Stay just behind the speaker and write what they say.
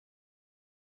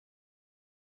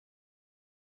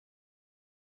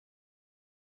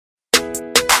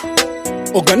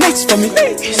Organize for me.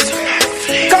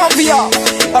 Kavia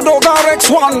and Orga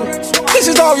Rex1. This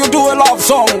is how you do a love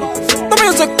song. The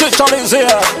music teacher is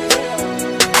here.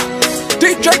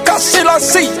 DJ Casilla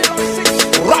C.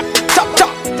 Rap tap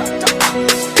tap.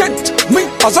 Get me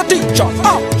as a teacher.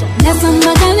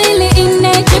 Nasamba kamili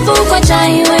ine chifuko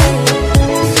chaiwe.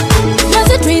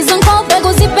 Nazi treason kope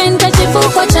kuzipenda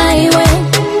chifuko chaiwe.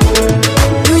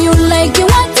 Do you like it?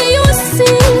 What do you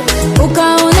see?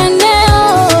 Ukaona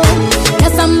neo.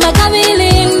 Nasamba kamili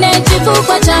ine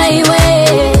chifuko chaiwe.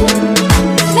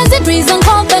 Nazi treason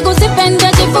kope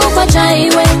kuzipenda chifuko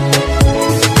chaiwe.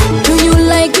 Do you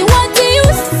like it? What do you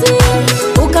see?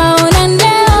 Ukaona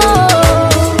neo.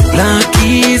 Black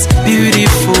is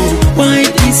beautiful,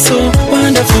 white is so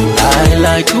wonderful. I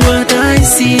like what I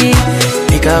see.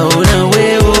 Nikaona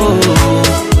wewe.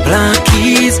 Black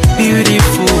is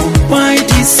beautiful,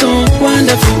 white is so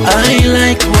wonderful. I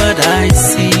like what I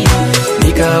see.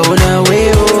 Nikaona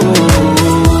wewe.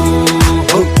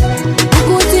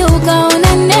 Ukuti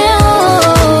ukaona neo.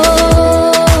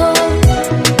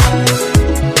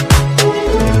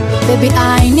 Baby,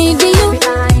 I need you.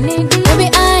 Baby,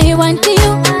 I want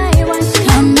you.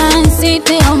 Come and sit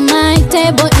on my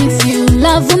table if you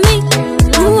love me.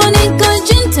 Who wanna go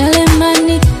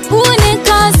gentleman? Who wanna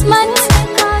go smart?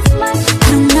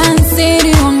 Come and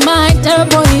sit on my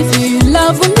table if you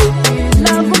love me.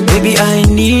 Baby, I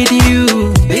need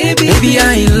you. Baby,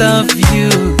 I love you.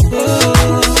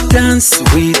 Dance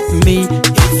with me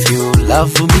if you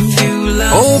love me.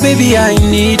 Oh, baby, I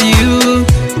need you.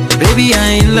 Baby,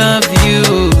 I love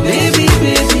you. Baby,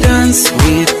 dance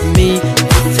with me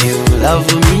if you love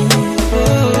me.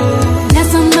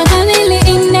 Nasamba kamili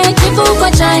ine chifuko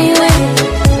chaiwe.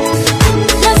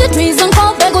 Nazi treason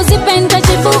kope kuzipenda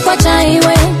chifuko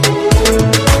chaiwe.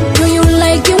 Do you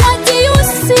like it? What do you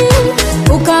see?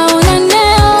 Ukaona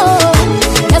neo.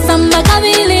 Nasamba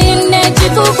kamili ine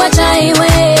chifuko chaiwe.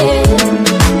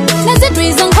 Nazi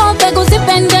treason kope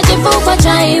kuzipenda chifuko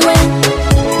chaiwe.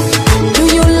 Do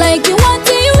you like it? What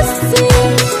do you see?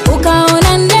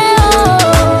 Ukaona neo.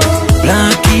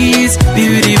 Black is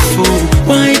beautiful,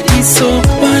 white is so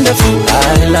wonderful.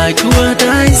 I like what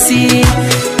I see.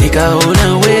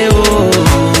 Nikaona wewe.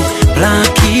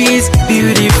 Black is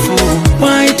beautiful,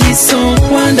 white is so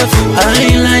wonderful. I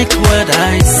like what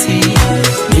I see.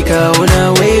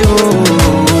 Nikaona wewe.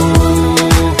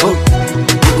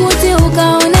 Ukuti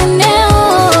ukaona neo.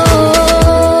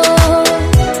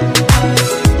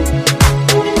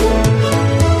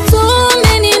 So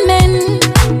many men,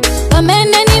 but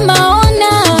men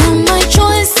maona. You're my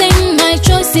choice and my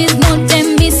choice is not a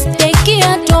mistake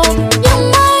at all. You're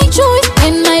my choice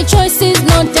and my choice is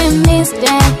not a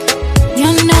mistake.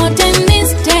 You're not a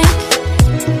mistake.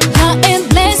 You're a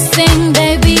blessing,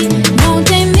 baby, not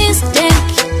a mistake.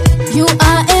 You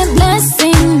are a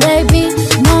blessing, baby,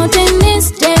 not a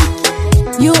mistake.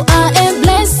 You are a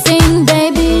blessing,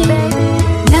 baby.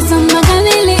 Nasamba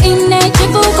kamili ine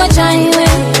chifuko chaiwe.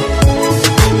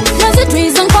 Nazi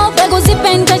treason kope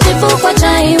kuzipenda chifuko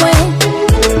chaiwe.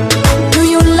 Do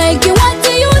you like it? What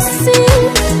do you see?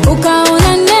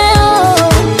 Ukaona neo.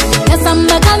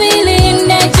 Nasamba kamili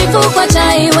ine chifuko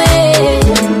chaiwe.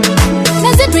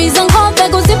 Nazi treason kope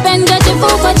kuzipenda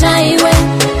chifuko chaiwe.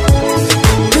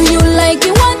 Do you like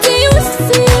it? What do you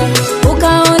see?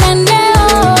 Ukaona neo.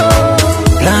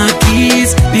 Black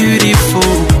is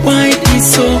beautiful, white is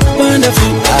so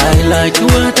wonderful. I like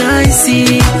what I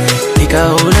see.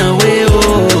 Nikaona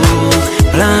wewe.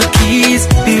 Black is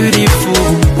beautiful,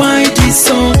 white is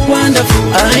so wonderful.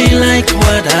 I like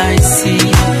what I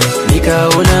see.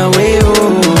 Nikaona wewe.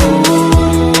 Ukuti ukaona neo.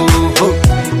 Nasamba kamili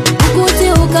ine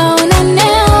chifuko chaiwe.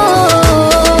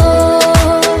 Nazi treason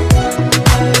kope kuzipenda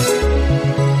chifuko chaiwe. Do you like it? What do you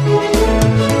see? Ukaona neo. Black is beautiful, white is so wonderful. I like what I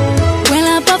see. Nikaona wewe. Black is beautiful, white is so wonderful. I like what I see.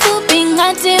 Nikaona wewe. Ukuti ukaona neo. Kwela pafupi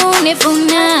ngati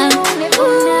unifuna.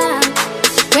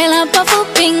 Kwela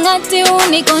pafupi ngati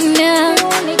unikona.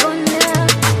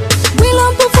 Kwela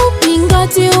pafupi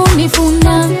ngati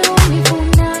unifuna.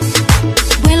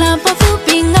 Kwela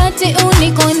pafupi ngati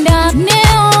unikonda.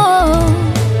 Neo.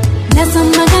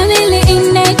 Nasamba kamili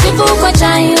ine chifuko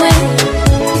chaiwe.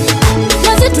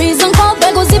 Nazi treason kope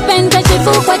kuzipenda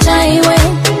chifuko chaiwe.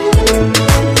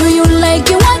 Do you like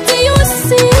it? What do you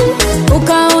see?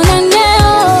 Ukaona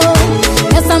neo.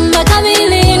 Nasamba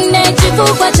kamili ine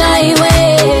chifuko chaiwe.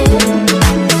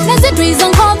 Nazi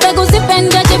treason kope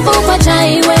kuzipenda chifuko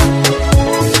chaiwe.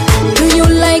 Do you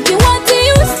like it? What do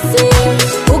you see?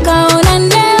 Ukaona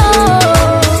neo.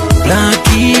 Black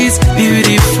is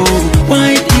beautiful,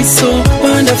 white is so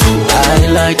wonderful. I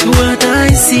like what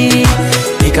I see.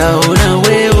 Nikaona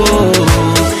wewe.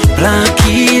 Black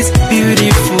is beautiful.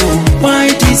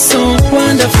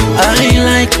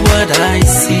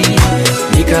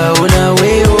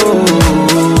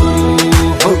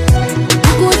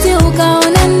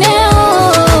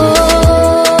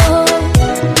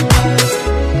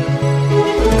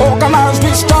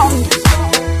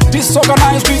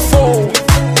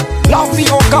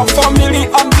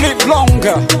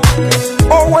 care.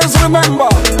 Always remember,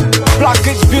 black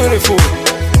is beautiful,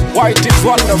 white is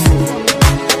wonderful.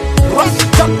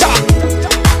 Rat-ta-ta,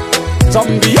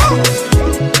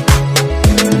 Zambia.